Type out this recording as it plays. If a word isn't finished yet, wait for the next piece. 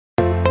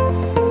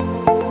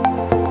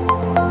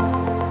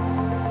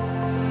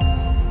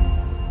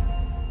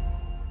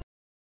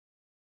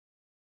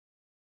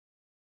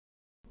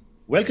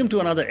Welcome to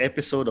another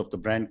episode of The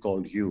Brand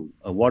Called You,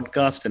 a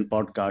podcast and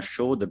podcast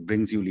show that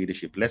brings you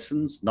leadership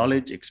lessons,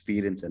 knowledge,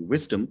 experience, and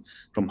wisdom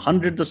from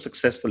hundreds of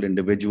successful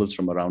individuals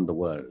from around the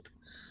world.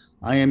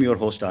 I am your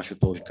host,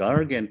 Ashutosh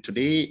Garg, and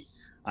today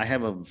I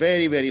have a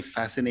very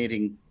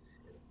fascinating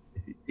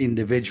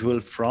individual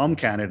from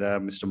Canada,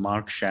 Mr.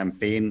 Marc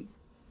Champagne,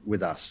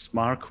 with us.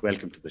 Marc,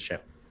 welcome to the show.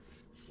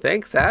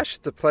 Thanks, Ash.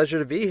 It's a pleasure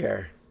to be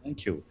here.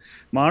 Thank you.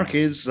 Marc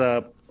is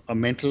a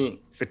mental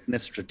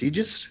fitness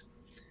strategist.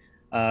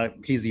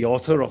 He's the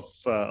author of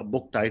a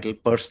book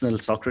titled Personal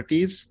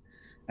Socrates,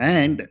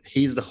 and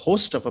he's the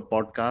host of a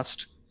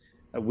podcast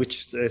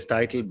which is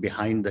titled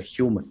Behind the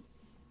Human.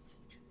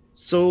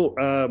 So,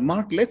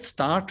 Marc, let's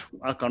start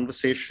our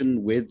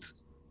conversation with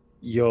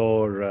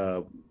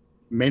your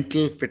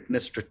mental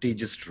fitness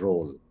strategist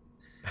role.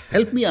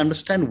 Help me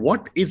understand,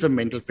 what is a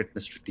mental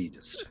fitness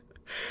strategist?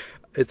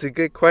 It's a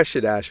good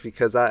question, Ash,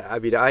 because I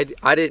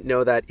didn't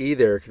know that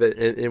either,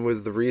 and it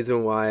was the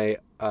reason why,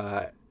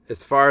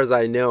 as far as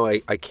I know,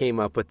 I came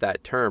up with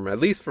that term, at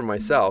least for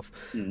myself.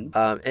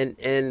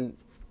 And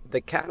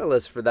the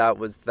catalyst for that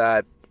was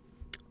that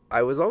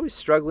I was always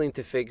struggling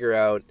to figure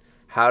out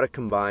how to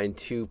combine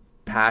two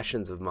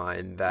passions of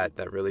mine that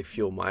really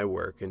fuel my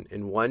work,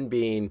 and one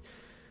being,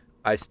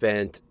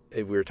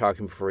 we were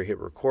talking before we hit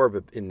record,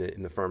 but in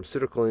the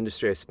pharmaceutical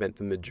industry, I spent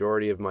the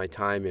majority of my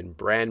time in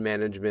brand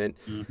management,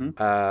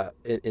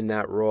 in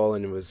that role,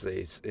 and it was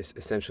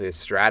essentially a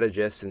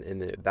strategist,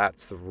 and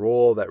that's the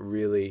role that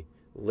really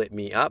lit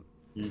me up.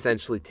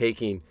 Essentially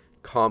taking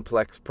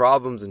complex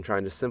problems and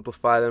trying to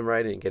simplify them,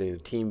 right, and getting a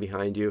team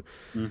behind you.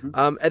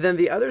 And then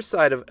the other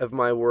side of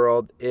my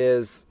world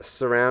is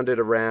surrounded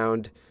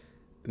around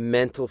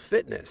mental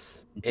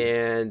fitness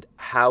and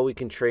how we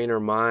can train our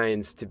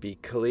minds to be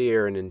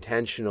clear and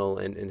intentional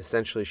and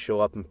essentially show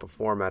up and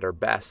perform at our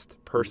best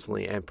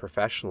personally and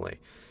professionally.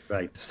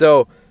 Right.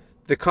 So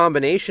the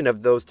combination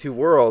of those two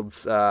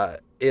worlds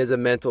is a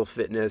mental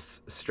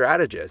fitness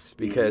strategist,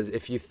 because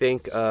if you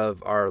think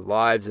of our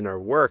lives and our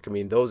work, I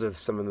mean, those are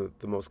some of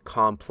the most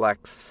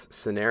complex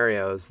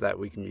scenarios that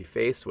we can be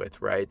faced with,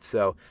 right?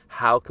 So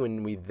how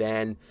can we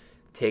then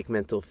take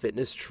mental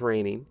fitness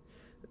training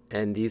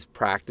and these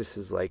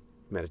practices like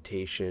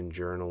meditation,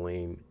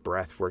 journaling,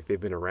 breath work,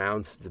 they've been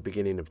around since the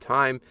beginning of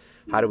time.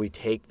 How do we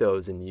take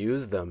those and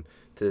use them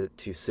to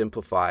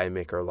simplify and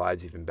make our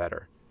lives even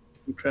better?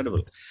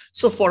 Incredible.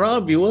 So for our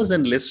viewers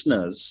and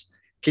listeners,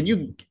 can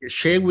you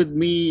share with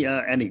me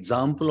an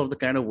example of the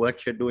kind of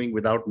work you're doing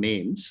without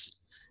names?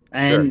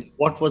 And Sure.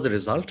 what was the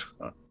result?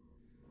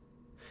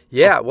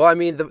 Yeah, well, I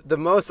mean, the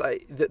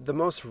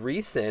most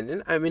recent,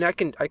 and I mean, I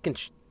can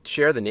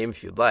share the name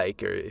if you'd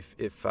like, or if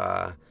it's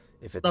Not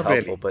helpful,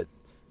 really. but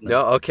No.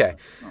 no, okay.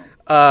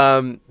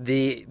 No.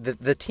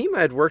 The team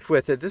I had worked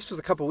with, this was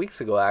a couple weeks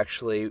ago,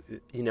 actually.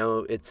 You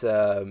know, it's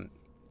a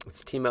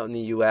team out in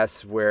the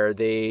U.S. where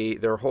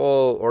their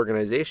whole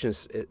organization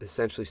is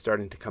essentially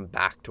starting to come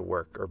back to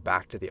work or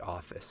back to the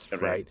office,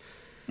 Correct. right?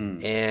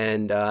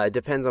 And it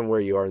depends on where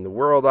you are in the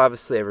world.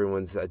 Obviously,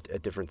 everyone's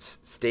at different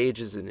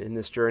stages in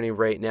this journey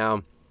right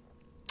now.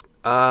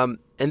 And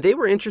they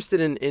were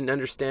interested in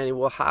understanding,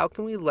 well, how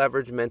can we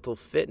leverage mental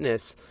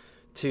fitness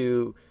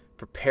to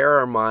prepare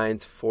our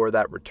minds for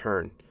that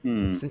return?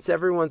 Since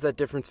everyone's at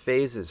different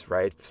phases,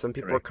 right? Some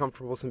people are Correct.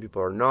 comfortable, some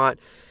people are not.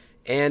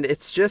 And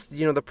it's just,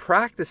 the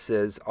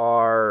practices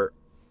are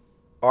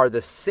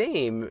the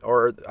same,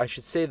 or I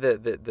should say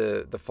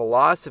the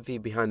philosophy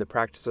behind the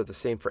practice are the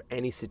same for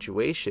any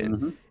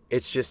situation.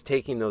 It's just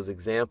taking those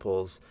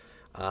examples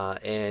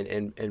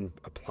and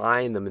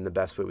applying them in the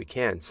best way we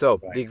can. So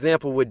the Right.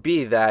 example would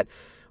be that,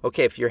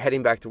 okay, if you're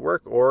heading back to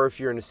work, or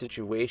if you're in a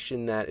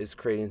situation that is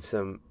creating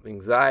some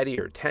anxiety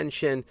or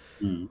tension,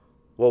 Mm.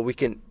 well, we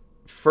can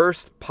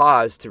first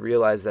pause to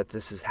realize that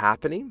this is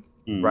happening,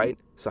 Mm. right?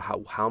 So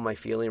how am I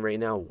feeling right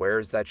now? Where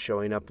is that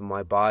showing up in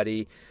my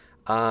body?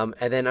 And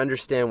then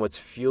understand what's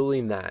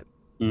fueling that.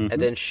 And Mhm.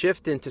 then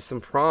shift into some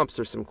prompts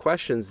or some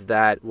questions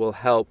that will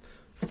help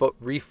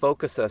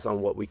refocus us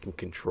on what we can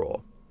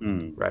control,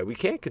 Mm. right? We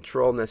can't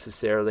control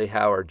necessarily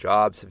how our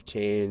jobs have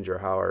changed, or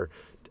how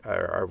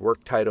our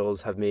work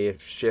titles may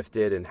have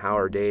shifted, and how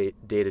our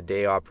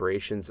day-to-day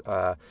operations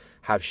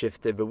have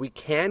shifted, but we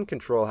can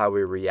control how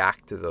we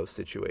react to those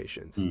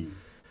situations. Mm.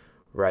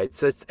 Right.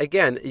 So it's,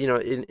 again,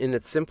 in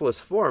its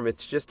simplest form,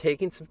 it's just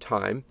taking some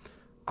time.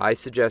 I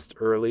suggest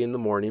early in the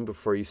morning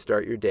before you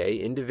start your day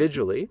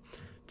individually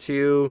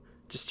to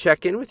just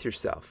check in with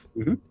yourself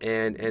Mhm.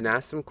 and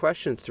ask some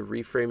questions to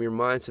reframe your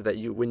mind, so that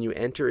when you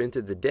enter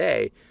into the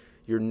day,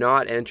 you're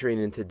not entering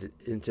into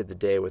the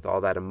day with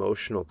all that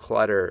emotional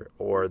clutter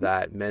or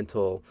that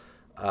mental,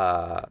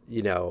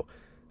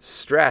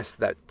 stress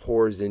that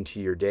pours into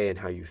your day and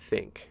how you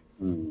think.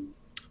 Mm.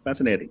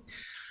 Fascinating.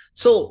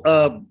 So,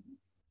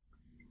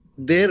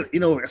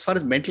 as far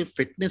as mental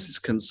fitness is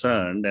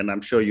concerned, and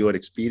I'm sure you are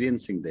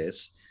experiencing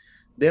this,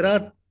 there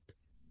are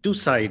two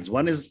sides.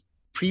 One is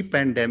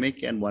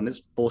pre-pandemic and one is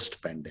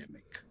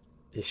post-pandemic.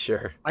 Yeah,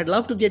 sure. I'd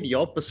love to get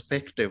your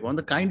perspective on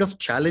the kind of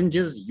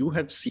challenges you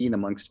have seen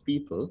amongst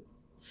people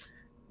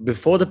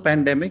before the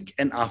pandemic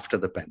and after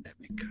the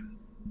pandemic?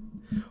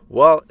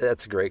 Well,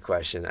 that's a great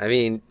question. I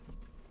mean,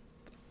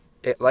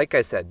 like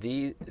I said,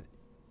 the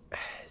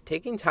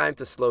taking time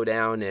to slow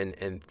down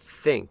and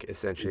think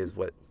essentially is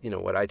what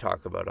I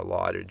talk about a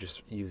lot, or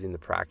just using the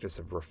practice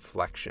of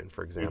reflection,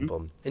 for Mhm.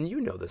 example. And you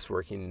know this,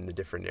 working in the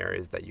different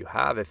areas that you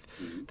have. If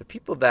Mhm. the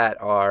people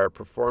that are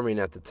performing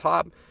at the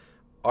top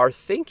are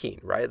thinking,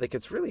 right? Like,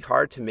 it's really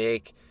hard to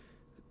make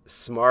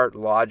smart,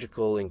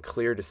 logical, and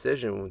clear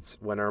decisions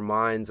when our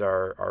minds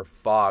are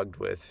fogged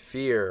with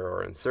fear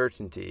or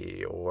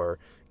uncertainty or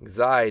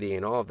anxiety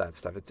and all of that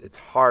stuff. It's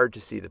hard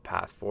to see the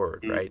path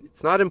forward, right? Mhm.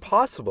 It's not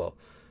impossible,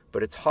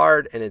 but it's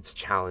hard and it's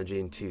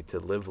challenging to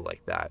live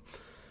like that.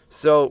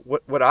 So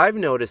what I've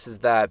noticed is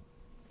that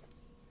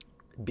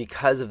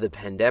because of the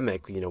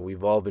pandemic,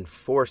 we've all been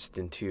forced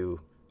into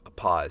a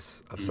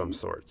pause of some Mhm.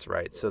 sorts,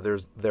 right? So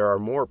there are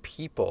more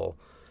people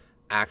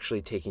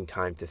actually taking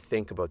time to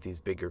think about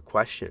these bigger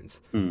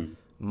questions. Mhm.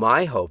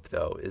 My hope,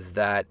 though, is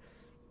that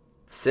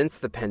since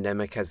the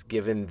pandemic has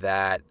given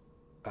that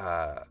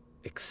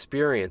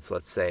experience,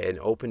 let's say, and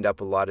opened up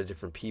a lot of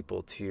different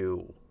people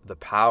to the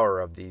power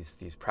of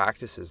these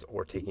practices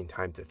or taking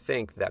time to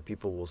think, that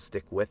people will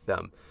stick with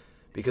them.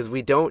 Because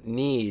we don't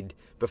need,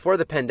 before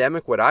the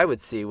pandemic, what I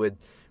would see would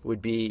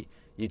be,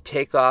 you'd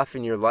take off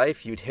in your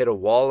life, you'd hit a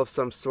wall of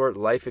some sort,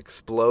 life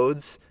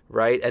explodes,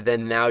 right? And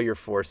then now you're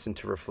forced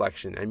into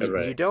reflection. I mean, you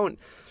Right.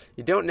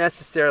 don't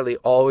necessarily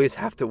always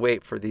have to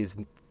wait for these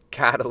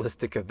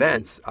catalytic Mhm.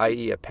 events,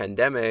 i.e. a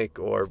pandemic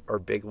or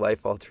big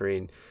life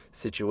altering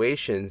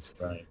situations,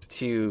 Right.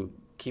 to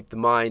keep the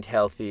mind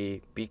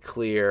healthy, be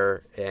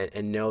clear,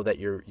 and know that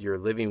you're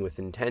living with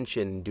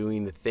intention,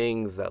 doing the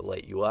things that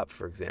light you up,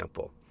 for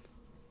example.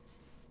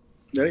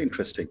 Very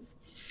interesting.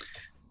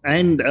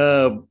 And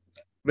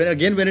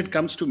when it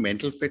comes to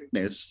mental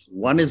fitness,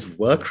 one is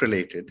work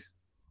related and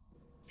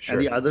Sure.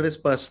 the other is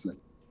personal.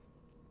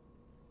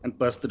 And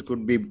personal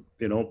could be,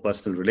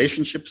 personal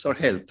relationships or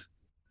health.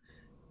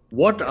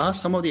 What are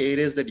some of the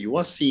areas that you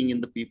are seeing in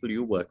the people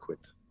you work with?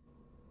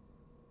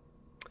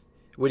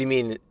 What do you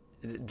mean,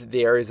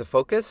 the areas of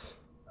focus?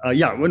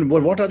 Yeah,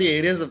 what are the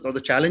areas of, or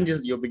the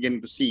challenges you're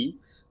beginning to see?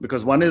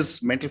 Because one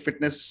is mental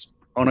fitness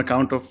on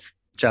account of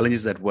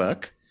challenges at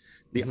work.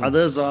 The Hmm.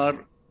 others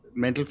are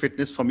mental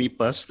fitness for me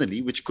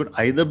personally, which could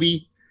either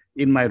be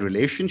in my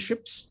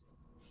relationships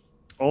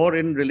or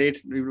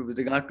with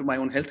regard to my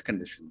own health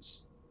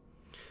conditions.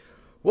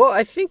 Well,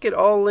 I think it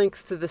all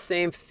links to the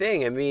same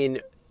thing. I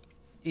mean,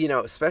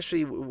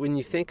 especially when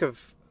you think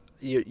of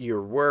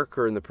your work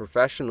or in the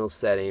professional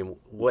setting,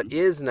 what Mhm.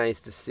 is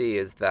nice to see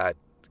is that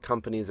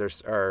companies are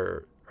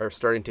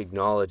starting to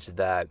acknowledge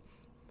that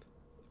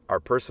our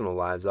personal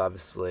lives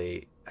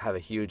obviously have a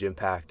huge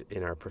impact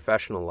in our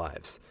professional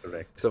lives.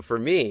 Correct. So for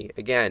me,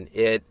 again,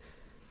 it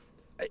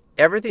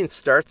everything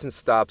starts and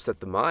stops at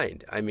the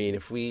mind. I mean,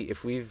 if we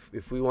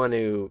want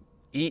to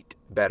eat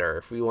better,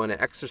 if we want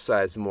to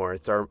exercise more,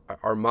 it's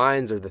our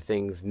minds are the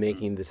things Mhm.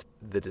 making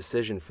the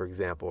decision, for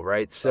example, right?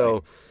 Right.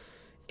 So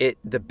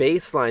the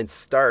baseline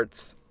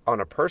starts on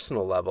a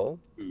personal level,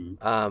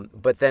 Mhm.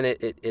 but then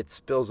it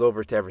spills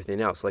over to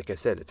everything else. Like I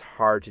said, it's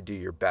hard to do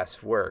your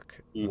best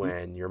work Mhm.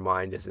 when your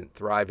mind isn't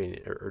thriving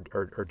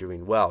or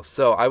doing well.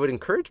 So I would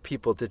encourage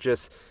people to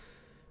just,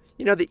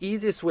 the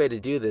easiest way to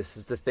do this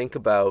is to think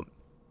about,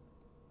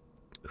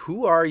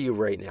 who are you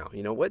right now?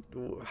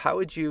 How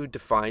would you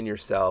define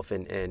yourself,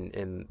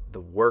 and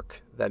the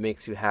work that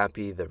makes you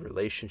happy, the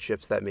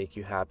relationships that make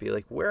you happy?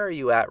 Like, where are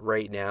you at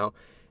right now?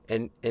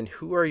 And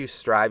who are you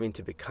striving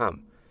to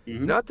become?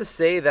 Mhm. Not to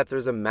say that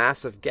there's a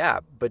massive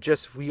gap, but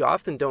just, we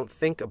often don't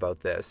think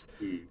about this.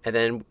 Mhm. And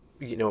then,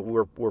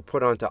 we're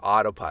put onto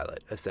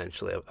autopilot,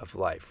 essentially, of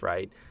life,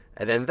 right?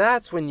 And then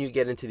that's when you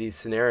get into these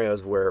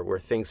scenarios where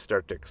things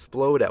start to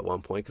explode at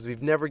one point, because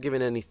we've never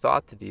given any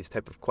thought to these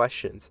type of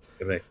questions.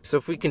 Correct. So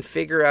if we can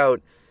figure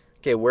out,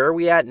 okay, where are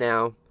we at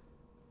now?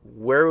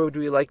 Where would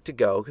we like to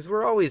go? Because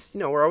we're always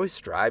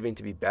striving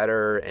to be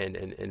better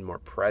and more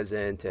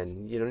present.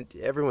 And,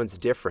 everyone's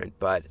different,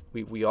 but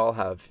we all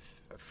have,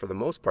 for the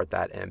most part,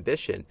 that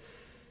ambition.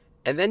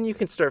 And then you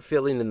can start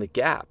filling in the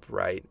gap,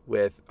 right?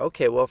 With,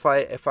 okay, well,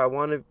 if I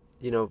want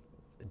to,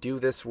 do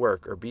this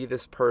work or be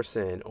this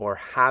person or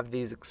have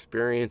these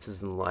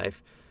experiences in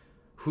life,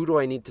 who do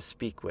I need to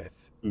speak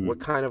with? Mhm.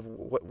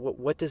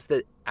 What does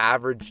the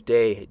average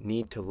day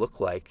need to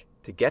look like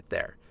to get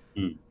there,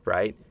 Mhm.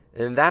 right?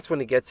 And that's when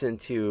it gets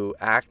into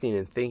acting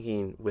and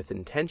thinking with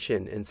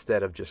intention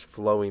instead of just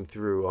flowing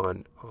through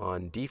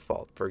on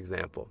default, for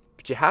example.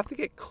 But you have to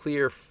get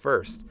clear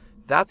first.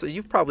 That's what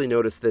you've probably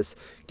noticed this,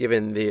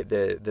 given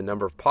the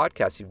number of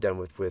podcasts you've done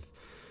with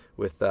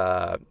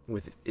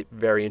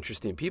very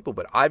interesting people.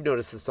 But I've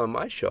noticed this on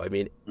my show. I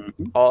mean,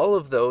 Mhm. all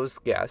of those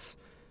guests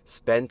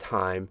spend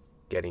time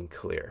getting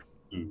clear,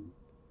 Mhm.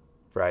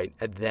 right?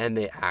 And then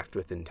they act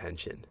with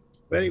intention.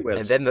 Very well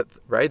And said.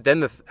 then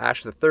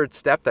the third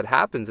step that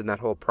happens in that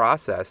whole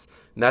process,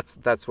 and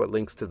that's what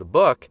links to the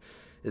book,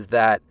 is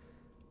that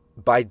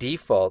by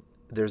default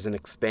there's an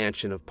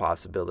expansion of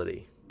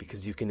possibility,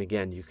 because you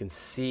can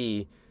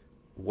see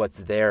what's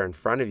there in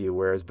front of you,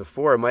 whereas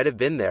before it might have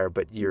been there,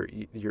 but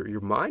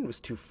your mind was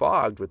too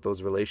fogged with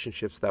those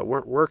relationships that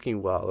weren't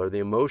working well, or the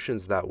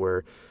emotions that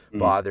were Mm,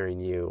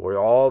 bothering you, or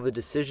all the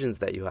decisions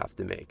that you have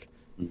to make.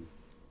 mm.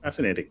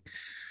 Fascinating.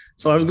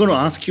 So I was going to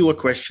ask you a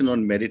question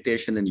on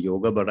meditation and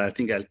yoga, but I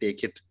think I'll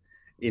take it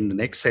in the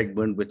next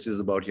segment, which is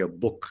about your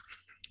book,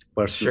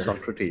 Personal Sure.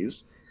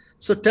 Socrates.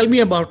 So tell me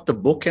about the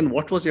book and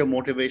what was your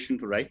motivation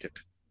to write it?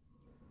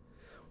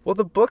 Well,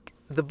 the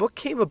book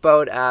came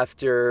about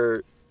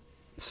after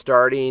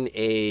starting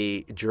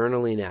a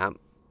journaling app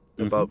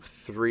Hmm. about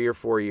 3 or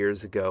 4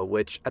 years ago,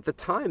 which at the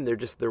time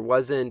there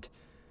wasn't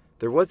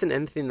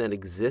anything that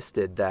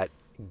existed that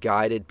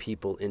guided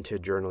people into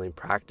journaling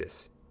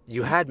practice.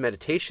 You had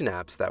meditation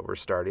apps that were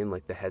starting,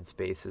 like the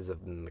Headspaces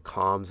and the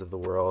Calms of the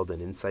world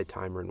and Insight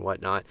Timer and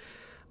whatnot,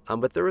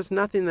 but there was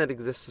nothing that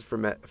existed for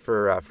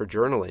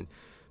journaling.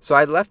 So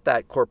I left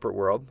that corporate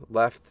world,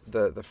 left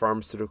the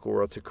pharmaceutical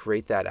world to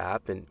create that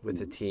app and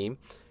with a team,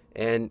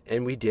 and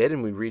we did,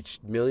 and we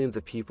reached millions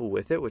of people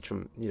with it, which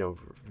I'm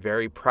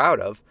very proud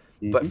of.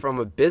 But Hmm. from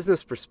a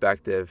business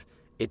perspective,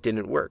 it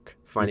didn't work.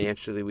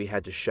 Financially, we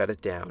had to shut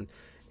it down,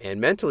 and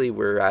mentally,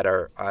 we're at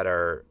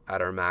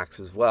our max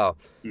as well.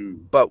 Hmm.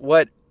 But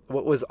what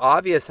was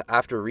obvious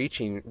after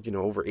reaching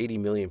over 80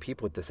 million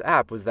people with this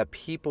app was that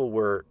people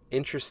were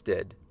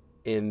interested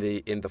in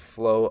the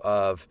flow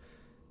of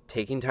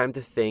taking time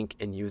to think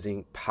and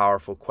using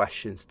powerful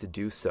questions to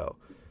do so.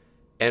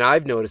 And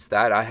I've noticed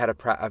that I've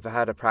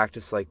had a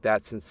practice like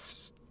that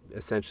since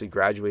essentially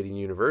graduating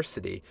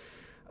university,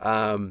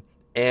 um,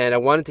 and I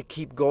wanted to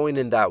keep going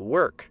in that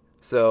work.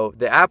 So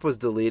the app was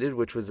deleted,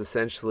 which was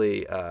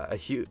essentially a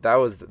huge that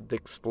was the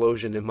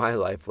explosion in my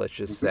life, let's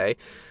just Hmm. say.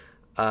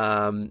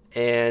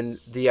 And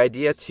the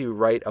idea to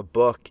write a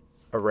book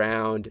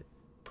around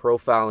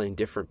profiling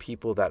different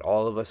people that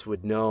all of us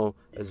would know,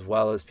 as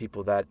well as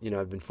people that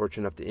I've been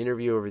fortunate enough to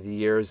interview over the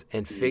years,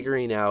 and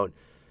figuring out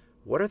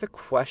what are the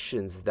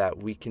questions that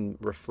we can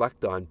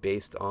reflect on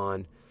based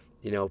on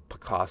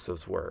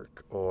Picasso's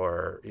work,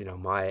 or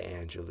Maya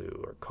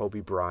Angelou or Kobe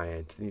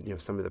Bryant,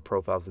 some of the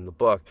profiles in the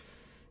book.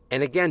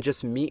 And again,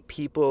 just meet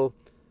people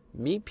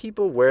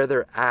where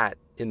they're at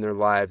in their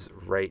lives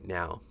right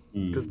now,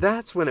 because Hmm.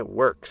 that's when it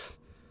works.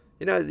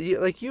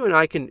 Like you and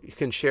I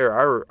can share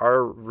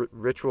our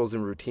rituals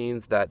and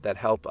routines that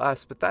help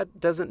us, but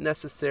that doesn't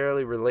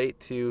necessarily relate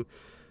to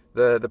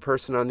the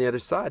person on the other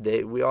side.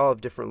 We all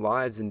have different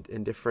lives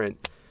and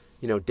different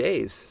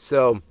days.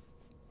 So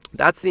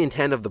that's the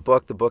intent of the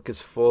book. The book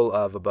is full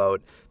of I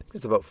think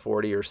there's about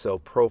 40 or so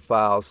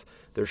profiles.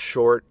 They're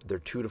short. They're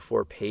 2 to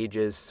 4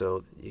 pages.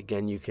 So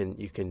again, you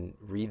can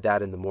read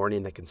that in the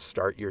morning. That can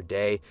start your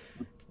day.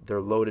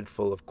 They're loaded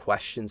full of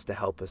questions to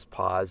help us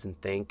pause and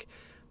think.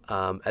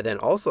 And then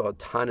also a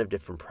ton of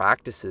different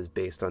practices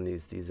based on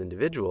these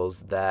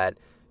individuals that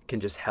can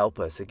just help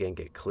us again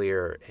get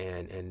clear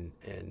and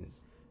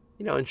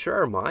ensure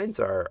our minds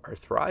are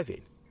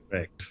thriving.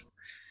 Correct.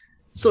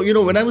 So,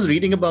 when I was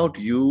reading about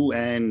you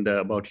and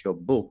about your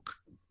book,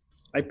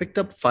 I picked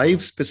up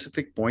five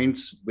specific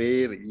points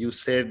where you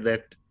said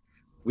that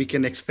we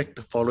can expect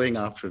the following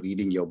after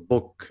reading your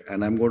book.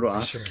 And I'm going to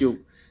ask Sure.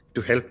 you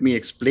to help me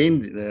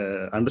explain,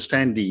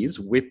 understand these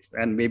with,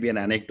 and maybe an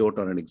anecdote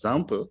or an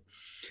example.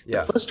 The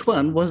Yeah. first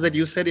one was that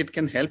you said it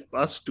can help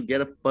us to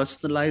get a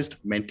personalized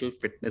mental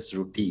fitness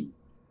routine.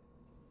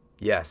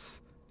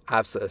 Yes.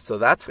 Absolutely. So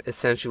that's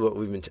essentially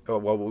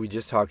what we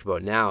just talked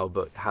about now,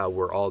 about how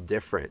we're all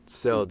different.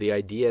 So the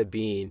idea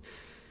being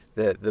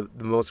the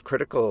most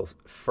critical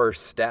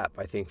first step,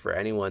 I think, for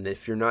anyone,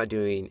 if you're not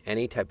doing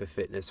any type of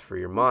fitness for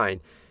your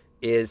mind,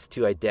 is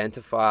to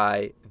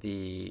identify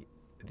the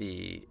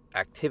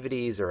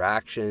activities or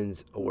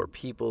actions or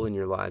people in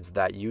your lives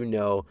that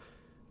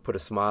put a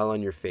smile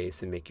on your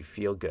face and make you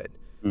feel good.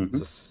 Mm-hmm.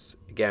 So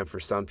again, for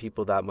some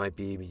people that might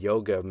be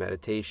yoga,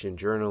 meditation,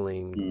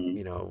 journaling,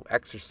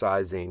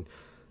 exercising,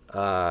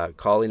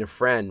 calling a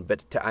friend. But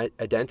to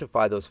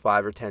identify those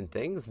 5 or 10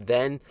 things,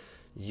 then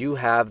you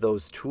have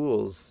those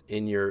tools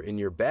in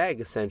your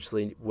bag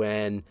essentially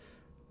when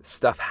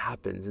stuff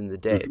happens in the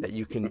day Mm-hmm. that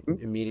you can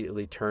Mm-hmm.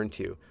 immediately turn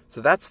to.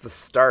 So that's the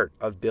start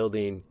of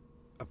building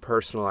a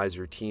personalized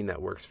routine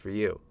that works for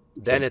you.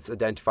 Then Okay. it's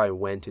identifying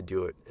when to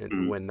do it and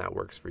Mm. when that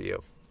works for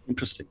you.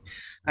 Interesting.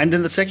 And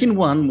then the second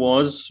one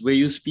was where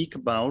you speak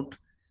about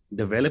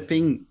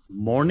developing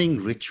morning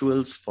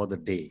rituals for the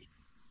day.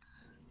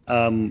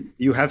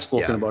 You have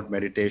spoken Yeah. about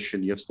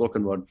meditation, you have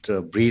spoken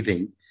about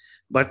breathing,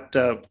 but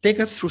take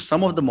us through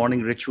some of the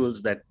morning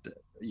rituals that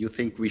you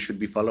think we should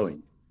be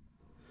following.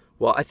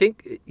 Well, I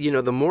think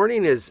the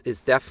morning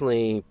is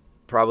definitely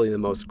probably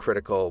the most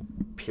critical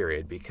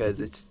period,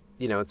 because Mhm.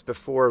 it's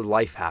before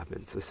life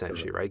happens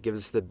essentially, Correct. right? It gives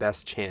us the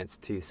best chance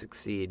to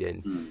succeed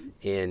in Mm.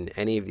 in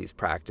any of these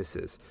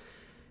practices.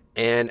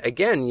 And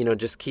again,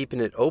 just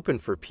keeping it open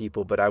for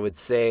people, but I would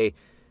say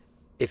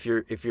if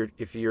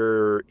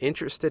you're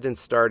interested in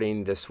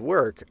starting this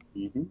work,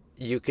 Mhm.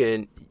 you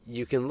can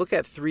look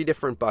at 3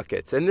 different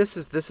buckets. And this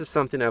is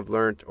something I've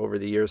learned over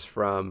the years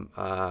from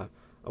a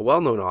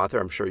well-known author.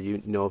 I'm sure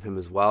you know of him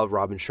as well,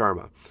 Robin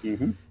Sharma.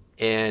 Mhm.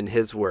 and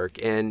his work.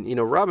 And,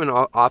 Robin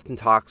often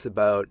talks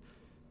about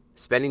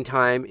spending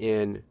time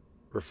in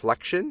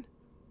reflection,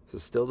 so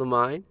still the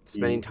mind,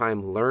 spending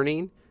time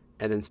learning,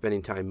 and then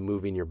spending time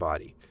moving your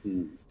body.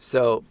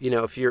 So,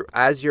 if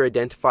as you're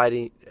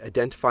identifying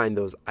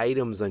those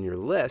items on your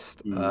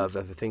list of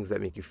the things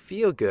that make you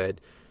feel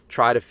good,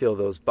 try to fill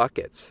those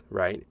buckets,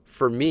 right?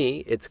 For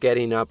me, it's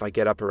getting up. I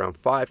get up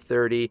around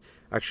 5:30.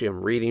 Actually,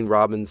 I'm reading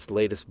Robin's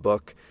latest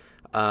book.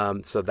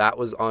 So that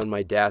was on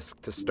my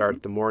desk to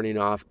start the morning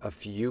off, a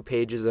few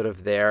pages out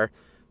of there.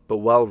 But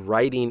while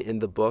writing in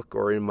the book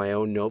or in my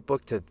own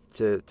notebook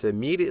to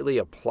immediately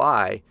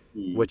apply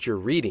what you're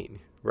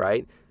reading,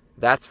 right?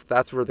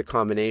 That's where the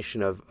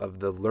combination of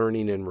the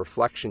learning and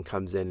reflection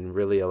comes in and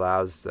really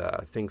allows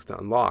things to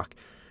unlock.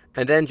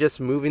 And then just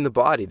moving the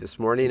body. This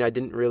morning I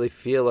didn't really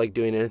feel like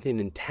doing anything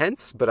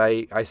intense, but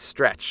I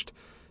stretched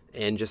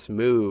and just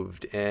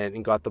moved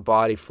and got the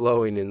body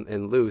flowing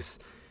and loose.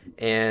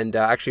 And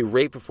actually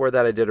right before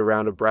that I did a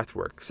round of breath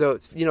work. So,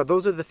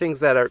 those are the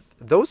things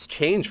those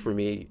change for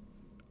me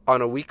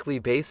on a weekly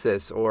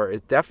basis, or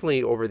it's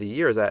definitely over the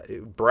years.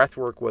 Breath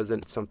work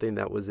wasn't something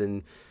that was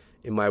in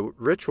my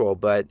ritual,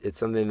 but it's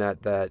something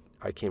that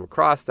I came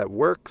across that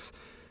works.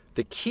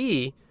 The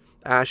key,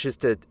 Ash, is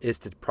to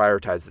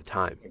prioritize the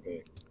time,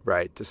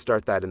 right? To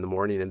start that in the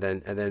morning and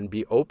then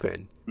be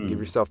open, give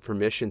yourself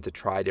permission to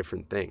try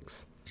different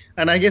things.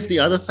 And I guess the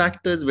other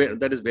factor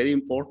that is very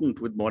important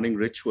with morning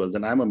rituals,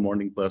 and I'm a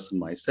morning person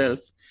myself,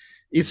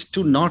 is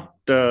to not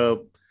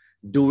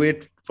do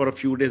it for a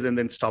few days and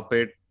then stop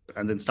it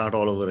and then start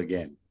all over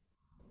again.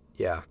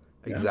 Yeah,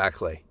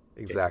 exactly.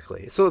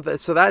 Exactly. So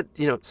that,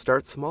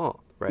 start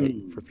small, right?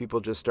 For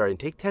people just starting,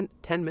 take 10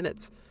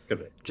 minutes.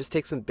 Correct. Just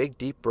take some big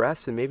deep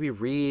breaths and maybe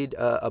read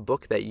a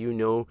book that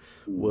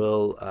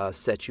will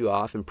set you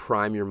off and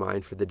prime your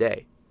mind for the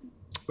day.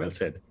 Well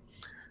said.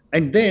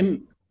 And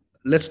then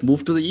let's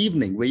move to the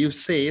evening, where you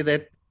say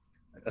that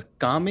a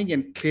calming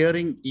and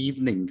clearing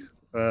evening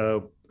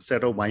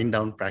set of wind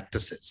down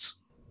practices.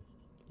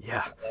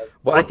 Yeah.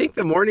 Well, I think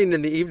the morning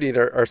and the evening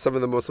are some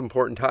of the most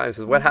important times.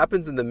 Because what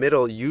happens in the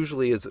middle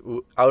usually is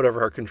out of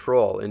our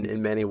control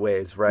in many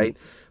ways, right?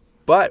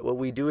 But what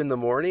we do in the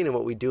morning and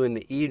what we do in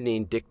the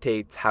evening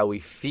dictates how we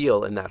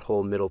feel in that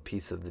whole middle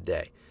piece of the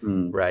day,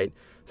 right?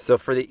 So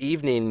for the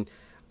evening,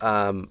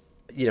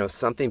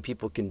 something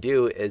people can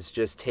do is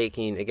just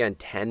taking, again,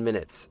 10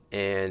 minutes,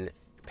 and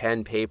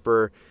pen,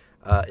 paper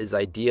is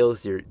ideal.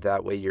 So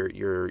that way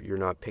you're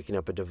not picking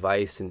up a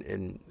device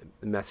and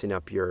messing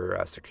up your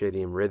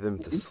circadian rhythm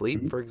to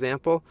sleep, for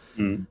example,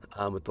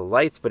 with the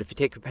lights. But if you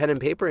take a pen and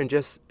paper and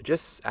just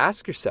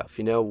ask yourself,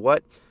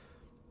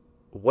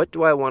 what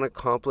do I want to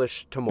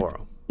accomplish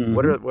tomorrow?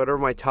 What are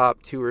my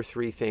top 2 or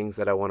 3 things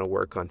that I want to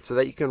work on, so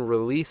that you can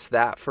release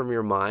that from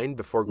your mind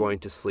before going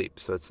to sleep,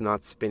 so it's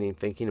not spinning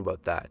thinking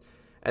about that.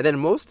 And then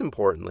most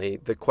importantly,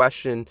 the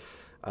question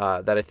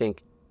that I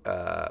think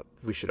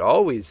we should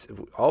always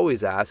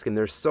ask, and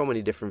there's so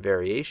many different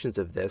variations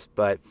of this,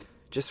 but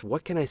just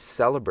what can I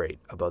celebrate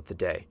about the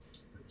day?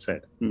 That's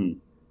it.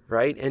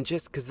 Right? And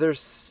just because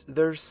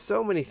there's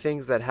so many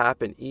things that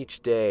happen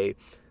each day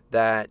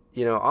that,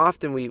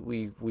 often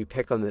we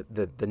pick on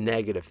the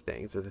negative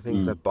things or the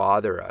things that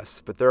bother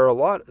us, but there are a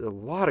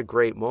lot of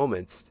great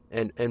moments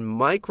and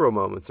micro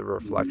moments of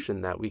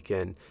reflection that we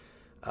can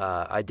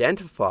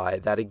identify,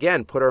 that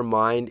again put our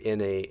mind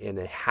in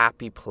a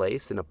happy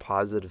place, in a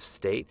positive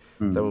state,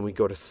 so when we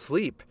go to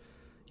sleep,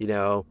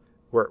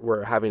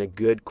 we're having a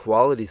good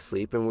quality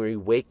sleep, and we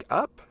wake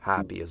up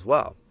happy as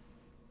well.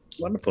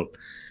 Wonderful.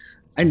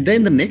 And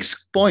then the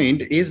next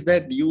point is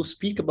that you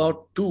speak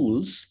about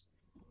tools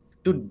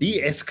to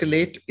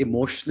de-escalate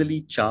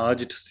emotionally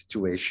charged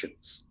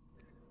situations.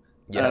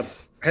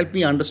 Yes. Help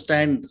me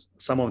understand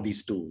some of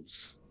these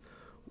tools.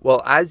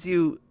 Well, as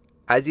you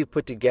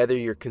put together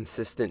your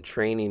consistent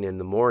training in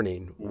the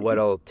morning,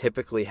 what'll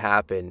typically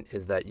happen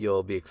is that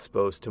you'll be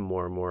exposed to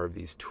more and more of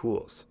these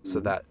tools,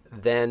 so that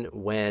then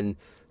when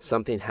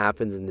something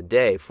happens in the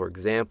day, for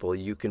example,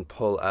 you can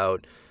pull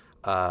out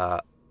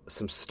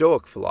some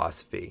Stoic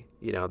philosophy.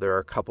 There are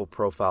a couple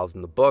profiles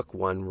in the book,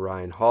 one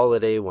Ryan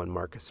Holiday, one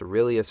Marcus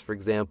Aurelius, for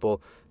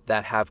example,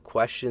 that have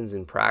questions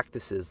and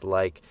practices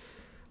like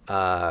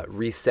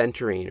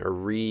recentering or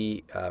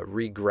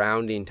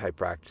regrounding type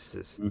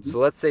practices. So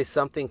let's say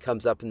something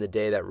comes up in the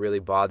day that really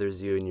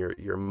bothers you and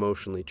you're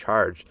emotionally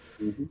charged.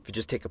 If you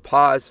just take a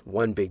pause,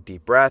 one big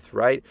deep breath,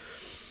 right?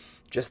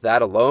 Just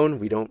that alone,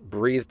 we don't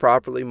breathe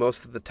properly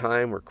most of the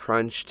time. We're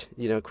crunched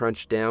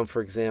down,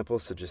 for example.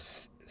 So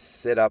just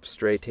sit up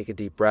straight, take a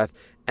deep breath,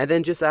 and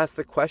then just ask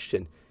the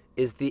question,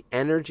 is the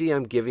energy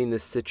I'm giving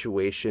this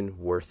situation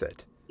worth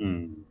it?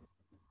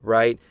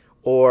 Right?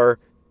 Or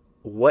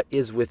what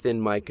is within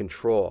my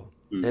control?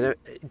 And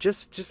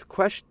just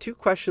 2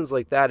 questions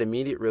like that,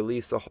 immediate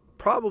release,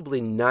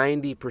 probably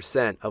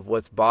 90% of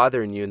what's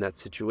bothering you in that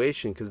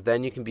situation, because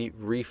then you can be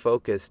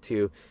refocused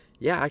to,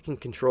 I can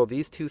control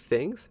these 2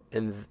 things,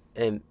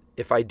 and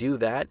if I do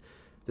that,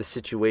 the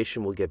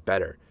situation will get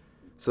better.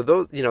 So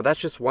those, that's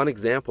just one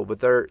example, but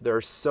there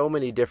are so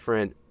many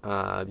different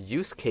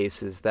use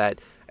cases that,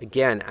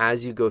 again,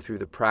 as you go through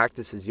the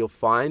practices, you'll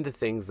find the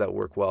things that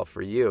work well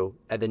for you,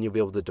 and then you'll be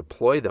able to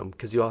deploy them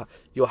because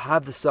you'll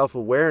have the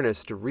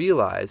self-awareness to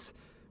realize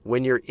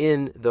when you're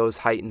in those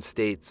heightened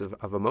states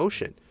of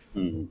emotion.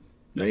 Mm.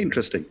 Very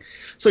interesting.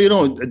 So,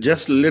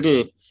 just a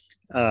little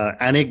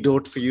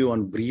anecdote for you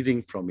on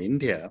breathing from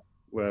India,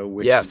 which is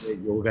where Yes.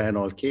 yoga and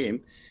all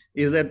came,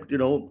 is that,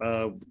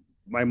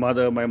 my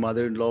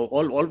mother-in-law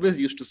always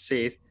used to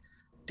say,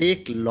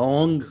 take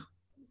long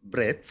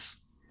breaths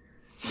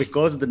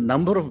because the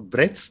number of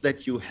breaths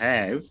that you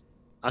have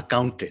are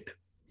counted.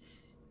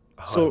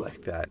 Oh, I So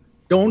like that.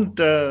 don't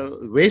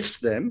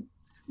waste them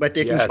by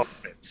taking short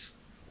Yes. breaths.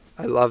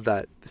 I love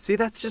that. See,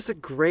 that's just a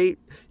great,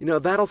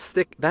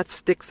 that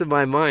sticks in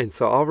my mind.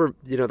 So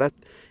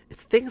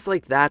it's things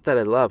like that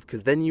I love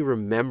because then you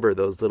remember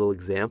those little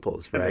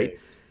examples, right?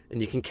 Correct.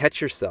 And you can catch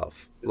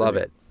yourself. Isn't Love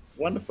it? it.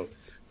 Wonderful.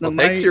 Now, Well,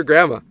 thanks to your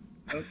grandma.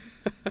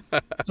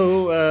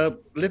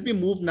 let me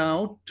move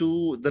now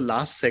to the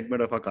last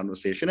segment of our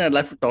conversation. I'd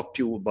like to talk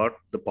to you about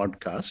the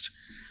podcast.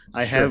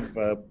 I Sure. have,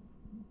 a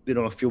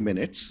few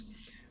minutes.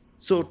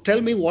 So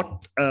tell me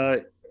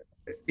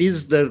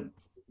is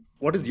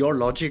what is your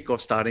logic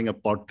of starting a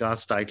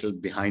podcast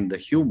titled Behind the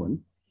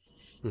Human?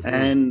 Mm-hmm.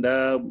 And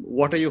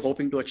what are you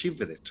hoping to achieve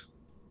with it?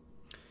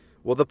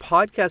 Well, the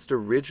podcast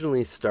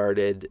originally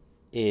started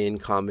in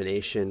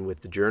combination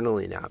with the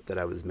journaling app that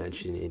I was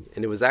mentioning.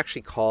 And it was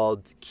actually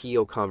called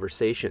Kyo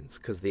Conversations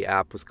because the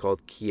app was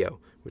called Kyo,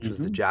 which was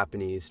the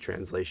Japanese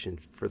translation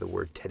for the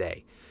word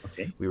today.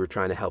 Okay. We were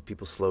trying to help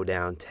people slow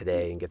down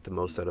today and get the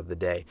most out of the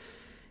day.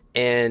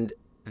 And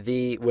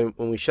when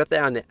we shut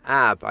down the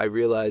app, I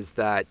realized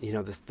that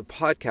the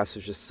podcast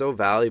was just so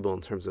valuable in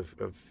terms of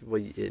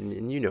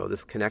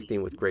this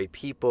connecting with great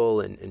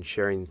people and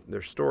sharing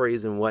their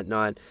stories and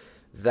whatnot,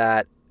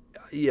 that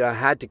I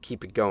had to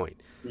keep it going.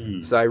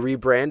 So I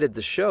rebranded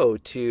the show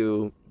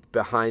to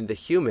Behind the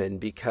Human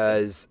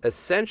because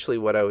essentially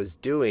what I was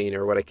doing,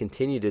 or what I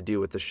continue to do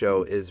with the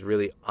show, is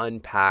really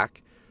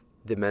unpack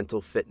the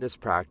mental fitness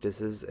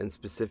practices and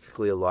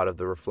specifically a lot of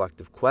the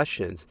reflective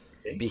questions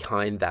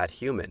behind that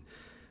human.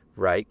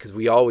 Right? Because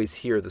we always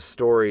hear the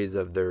stories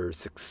of their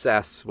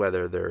success,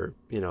 whether they're,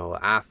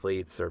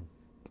 athletes or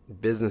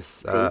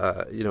business,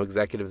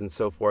 executives and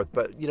so forth.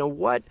 But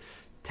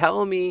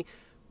tell me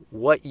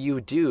what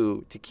you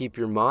do to keep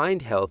your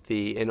mind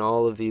healthy in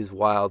all of these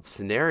wild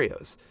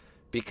scenarios.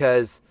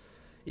 Because,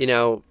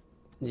 you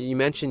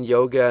mentioned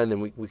yoga, and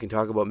then we can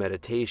talk about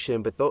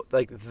meditation, but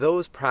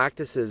those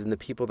practices and the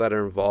people that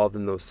are involved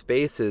in those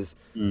spaces,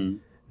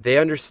 they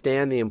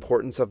understand the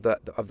importance of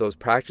those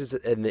practices,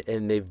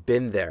 and they've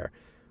been there.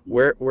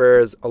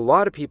 Whereas a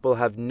lot of people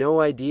have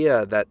no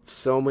idea that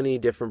so many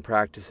different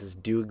practices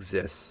do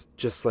exist,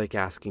 just like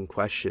asking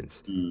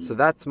questions. So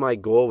that's my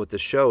goal with the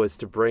show, is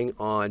to bring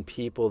on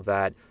people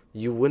that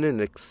you wouldn't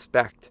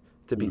expect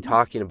to be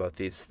talking about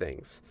these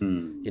things.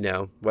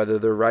 Whether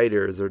they're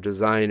writers or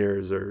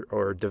designers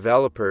or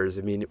developers.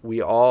 I mean,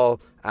 we all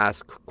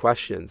ask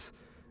questions.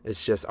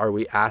 It's just, are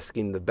we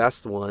asking the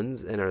best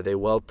ones, and are they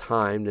well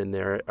timed, and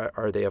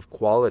are they of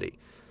quality?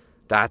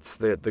 That's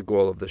the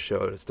goal of the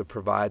show, is to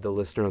provide the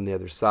listener on the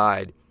other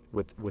side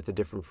with a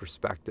different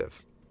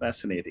perspective.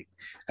 Fascinating.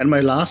 And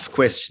my last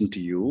question to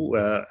you,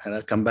 and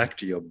I'll come back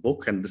to your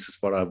book, and this is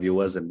for our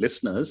viewers and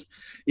listeners.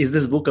 Is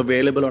this book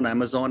available on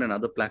Amazon and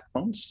other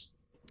platforms?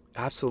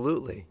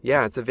 Absolutely.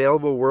 Yeah, it's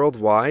available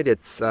worldwide.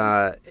 It's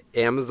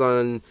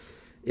Amazon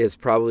is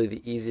probably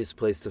the easiest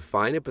place to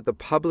find it, but the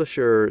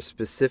publisher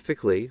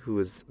specifically, who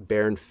is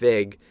Baron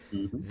Fig,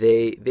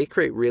 they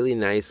create really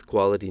nice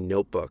quality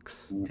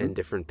notebooks and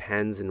different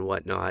pens and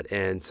whatnot,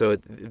 and so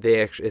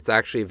it's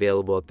actually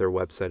available at their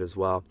website as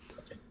well.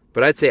 Okay.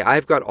 But I'd say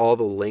I've got all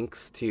the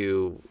links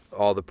to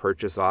all the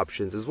purchase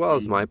options, as well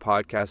as my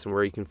podcast, and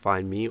where you can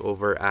find me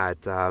over at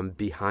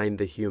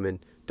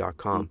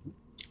behindthehuman.com.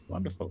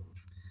 Wonderful.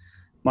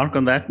 Marc,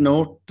 on that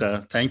note,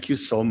 thank you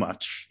so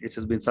much. It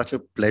has been such a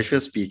pleasure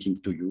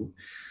speaking to you.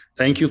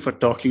 Thank you for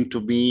talking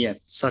to me at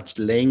such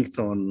length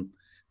on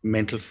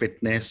mental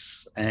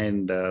fitness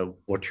and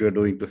what you're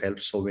doing to help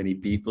so many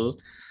people.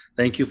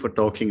 Thank you for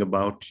talking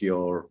about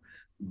your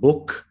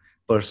book,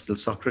 Personal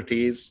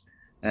Socrates.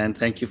 And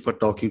thank you for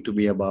talking to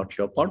me about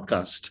your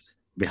podcast,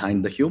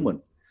 Behind the Human.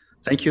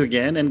 Thank you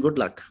again, and good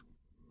luck.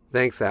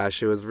 Thanks,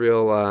 Ash. It was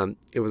real.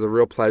 It was a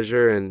real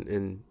pleasure,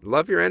 and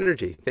love your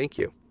energy. Thank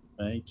you.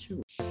 Thank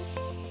you.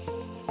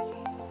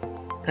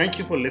 Thank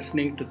you for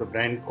listening to the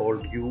Brand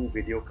Called You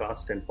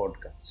videocast and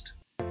podcast,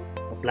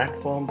 a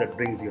platform that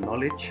brings you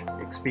knowledge,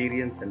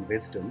 experience, and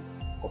wisdom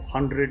of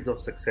hundreds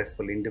of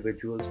successful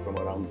individuals from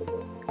around the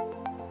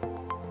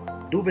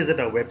world. Do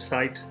visit our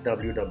website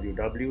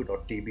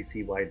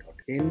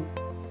www.tbcy.in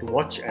to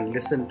watch and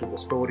listen to the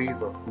stories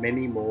of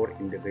many more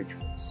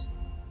individuals.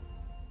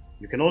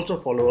 You can also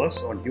follow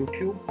us on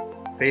YouTube,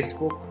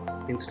 Facebook,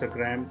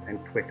 Instagram,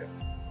 and Twitter.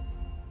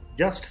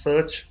 Just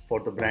search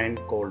for the Brand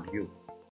Called You.